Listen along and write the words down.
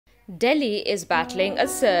Delhi is battling a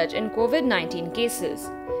surge in COVID-19 cases,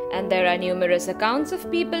 and there are numerous accounts of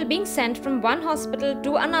people being sent from one hospital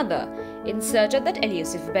to another in search of that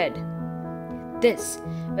elusive bed. This,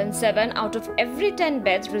 when 7 out of every 10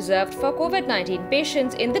 beds reserved for COVID-19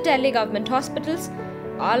 patients in the Delhi government hospitals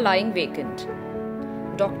are lying vacant.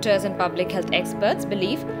 Doctors and public health experts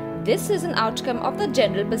believe this is an outcome of the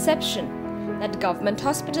general perception that government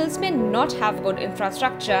hospitals may not have good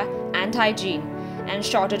infrastructure and hygiene, and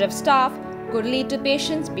shortage of staff could lead to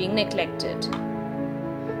patients being neglected.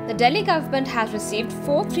 The Delhi government has received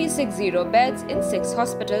 4,360 beds in 6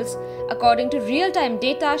 hospitals, according to real-time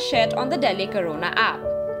data shared on the Delhi Corona app.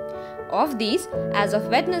 Of these, as of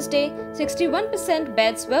Wednesday, 61%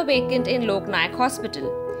 beds were vacant in Lok Nayak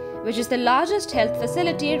Hospital, which is the largest health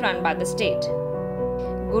facility run by the state.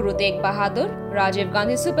 Guru Tegh Bahadur, Rajiv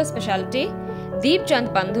Gandhi Super Speciality, Deep Chand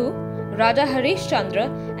Bandhu, Raja Harish Chandra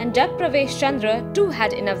and Jat Pravesh Chandra too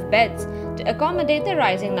had enough beds to accommodate the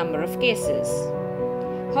rising number of cases.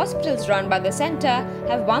 Hospitals run by the centre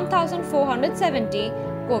have 1,470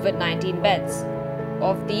 COVID-19 beds.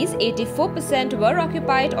 Of these, 84% were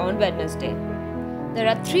occupied on Wednesday. There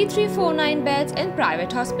are 3,349 beds in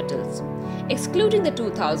private hospitals, excluding the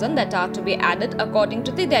 2,000 that are to be added according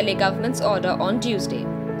to the Delhi government's order on Tuesday,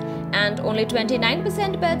 and only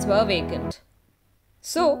 29% beds were vacant.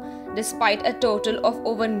 So, despite a total of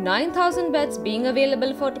over 9,000 beds being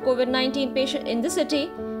available for COVID-19 patients in the city,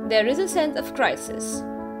 there is a sense of crisis.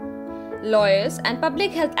 Lawyers and public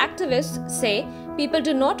health activists say people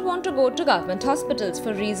do not want to go to government hospitals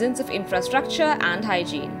for reasons of infrastructure and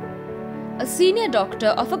hygiene. A senior doctor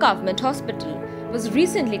of a government hospital was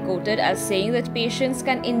recently quoted as saying that patients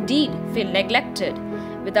can indeed feel neglected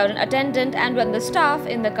without an attendant and when the staff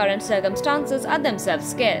in the current circumstances are themselves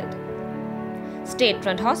scared.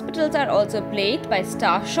 State-run hospitals are also plagued by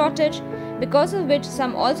staff shortage, because of which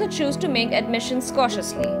some also choose to make admissions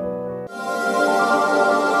cautiously.